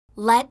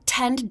Let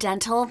Tend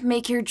Dental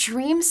make your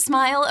dream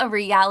smile a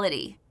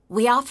reality.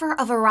 We offer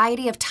a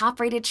variety of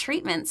top-rated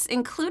treatments,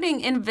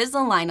 including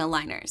Invisalign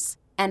aligners.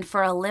 And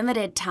for a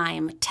limited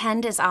time,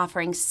 Tend is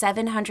offering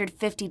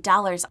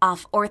 $750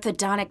 off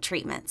orthodontic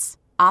treatments.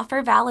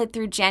 Offer valid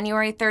through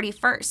January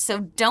 31st, so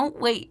don't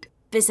wait.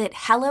 Visit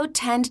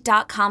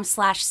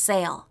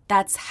hellotend.com/sale.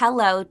 That's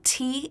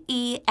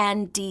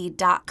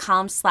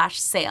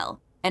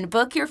hellotend.com/sale. And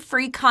book your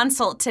free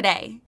consult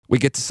today. We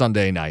get to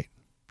Sunday night.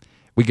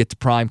 We get to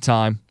prime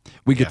time.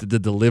 We get to the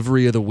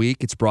delivery of the week.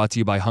 It's brought to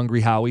you by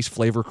Hungry Howie's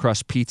Flavor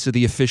Crust Pizza,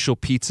 the official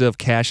pizza of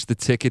Cash the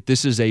Ticket.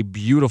 This is a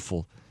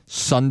beautiful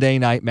Sunday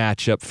night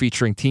matchup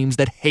featuring teams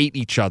that hate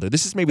each other.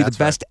 This is maybe the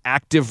best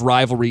active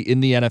rivalry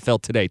in the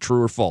NFL today.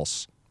 True or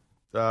false?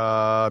 True.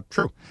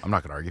 I'm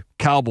not going to argue.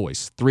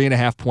 Cowboys,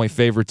 3.5-point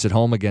favorites at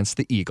home against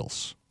the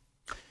Eagles.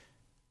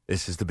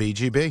 This is the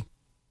BGB.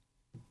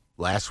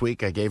 Last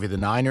week I gave you the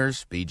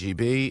Niners,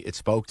 BGB. It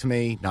spoke to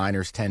me.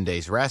 Niners, 10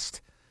 days rest.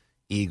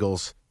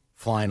 Eagles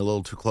flying a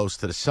little too close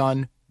to the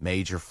sun.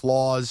 Major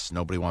flaws.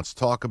 Nobody wants to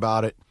talk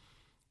about it.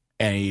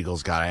 And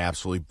Eagles got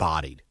absolutely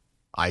bodied.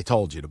 I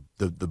told you,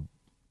 the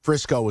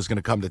Frisco was going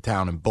to come to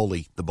town and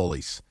bully the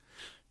bullies.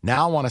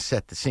 Now I want to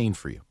set the scene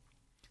for you.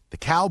 The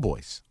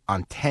Cowboys,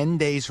 on 10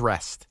 days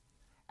rest,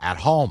 at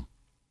home,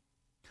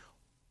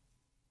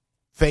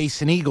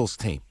 face an Eagles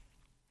team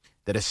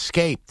that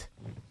escaped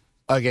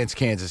against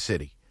Kansas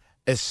City,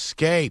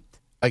 escaped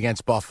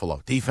against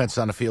Buffalo, defense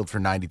on the field for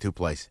 92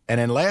 plays. And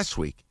then last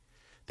week,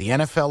 the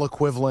NFL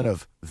equivalent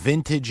of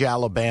vintage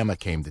Alabama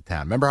came to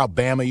town. Remember how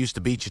Bama used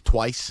to beat you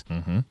twice?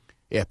 Mm-hmm.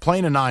 Yeah,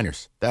 playing the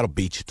Niners, that'll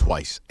beat you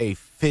twice. A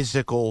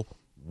physical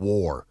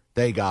war.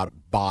 They got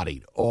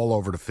bodied all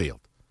over the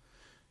field.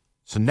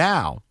 So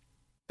now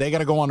they got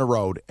to go on the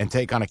road and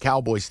take on a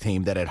Cowboys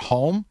team that at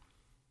home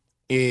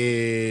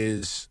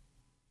is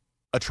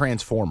a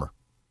transformer.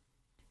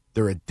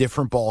 They're a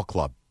different ball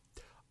club.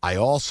 I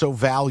also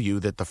value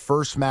that the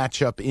first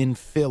matchup in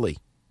Philly,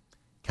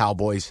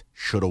 Cowboys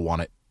should have won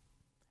it.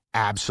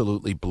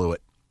 Absolutely blew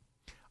it.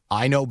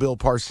 I know Bill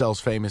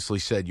Parcells famously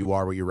said, you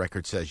are what your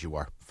record says you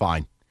are.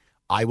 Fine.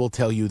 I will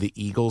tell you the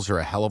Eagles are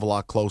a hell of a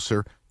lot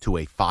closer to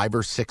a 5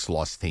 or 6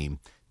 loss team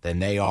than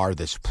they are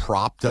this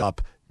propped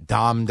up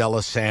Dom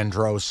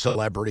DeLisandro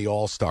celebrity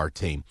all-star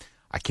team.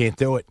 I can't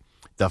do it.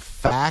 The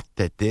fact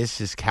that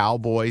this is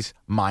Cowboys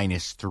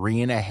minus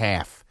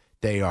 3.5,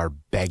 they are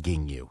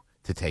begging you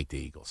to take the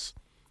Eagles.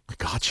 I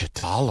got you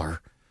 $1.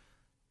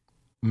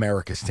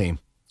 America's team.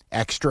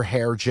 Extra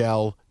hair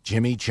gel,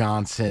 Jimmy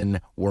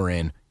Johnson, we're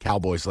in.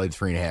 Cowboys laid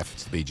 3.5.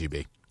 It's the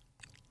BGB.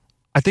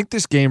 I think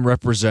this game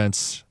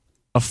represents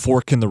a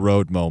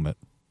fork-in-the-road moment.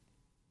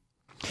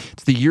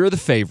 It's the year of the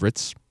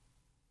favorites.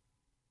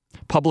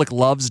 Public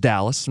loves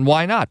Dallas, and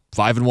why not?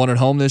 5-1 at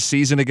home this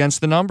season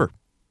against the number.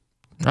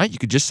 Right? You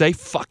could just say,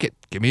 fuck it.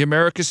 Give me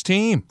America's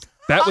team.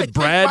 Bet with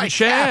Brad and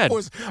Chad.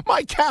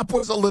 My cap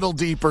was a little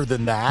deeper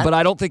than that. But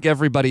I don't think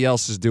everybody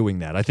else is doing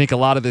that. I think a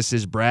lot of this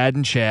is Brad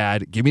and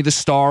Chad. Give me the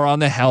star on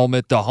the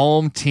helmet, the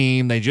home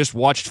team. They just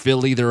watched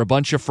Philly. They're a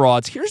bunch of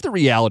frauds. Here's the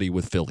reality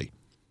with Philly.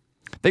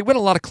 They win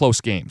a lot of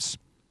close games.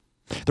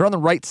 They're on the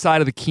right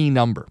side of the key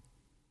number.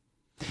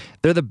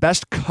 They're the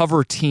best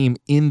cover team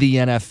in the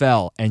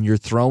NFL, and you're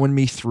throwing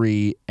me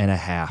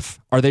 3.5.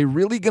 Are they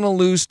really going to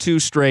lose 2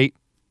 straight?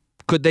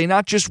 Could they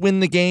not just win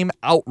the game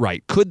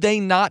outright? Could they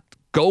not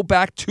go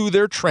back to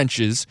their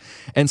trenches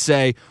and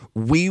say,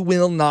 we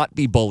will not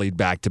be bullied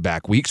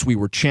back-to-back weeks. We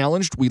were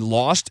challenged. We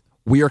lost.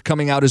 We are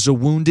coming out as a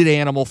wounded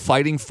animal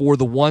fighting for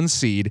the 1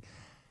 seed.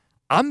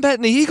 I'm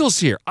betting the Eagles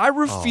here. I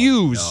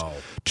refuse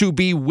to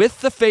be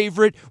with the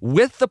favorite,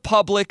 with the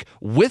public,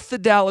 with the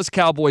Dallas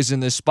Cowboys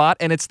in this spot,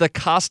 and it's the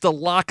Costa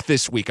lock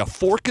this week, a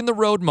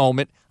fork-in-the-road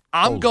moment.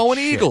 I'm going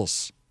shit.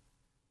 Eagles.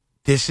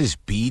 This is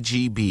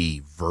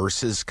BGB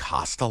versus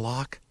Costa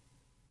lock?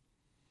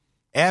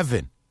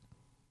 Evan,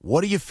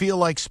 what do you feel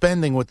like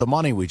spending with the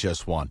money we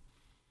just won?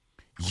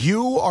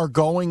 You are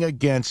going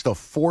against a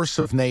force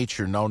of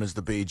nature known as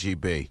the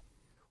BGB.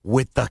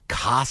 With the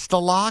Costa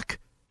lock?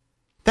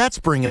 That's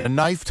bringing a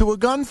knife to a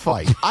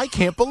gunfight. I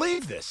can't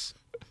believe this.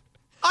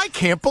 I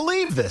can't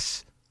believe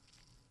this.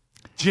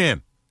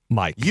 Jim,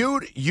 Mike,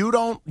 you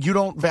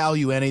don't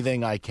value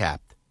anything I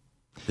capped.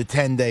 The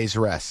 10 days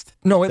rest.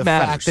 No, it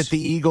matters. The fact that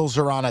the Eagles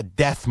are on a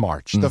death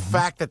march. Mm-hmm. The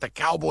fact that the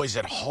Cowboys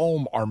at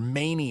home are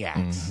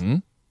maniacs. Mm-hmm.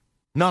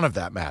 None of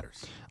that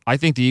matters. I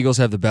think the Eagles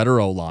have the better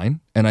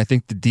O-line, and I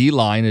think the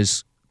D-line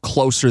is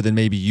closer than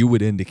maybe you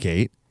would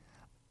indicate.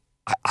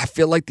 I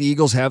feel like the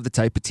Eagles have the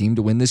type of team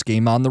to win this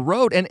game on the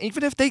road. And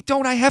even if they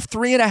don't, I have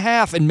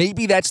 3.5, and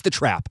maybe that's the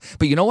trap.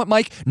 But you know what,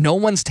 Mike? No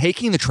one's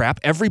taking the trap.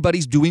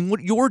 Everybody's doing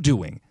what you're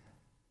doing.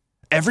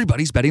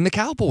 Everybody's betting the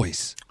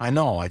Cowboys. I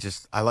know.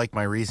 I like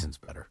my reasons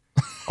better.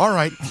 All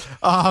right.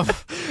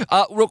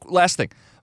 Last thing.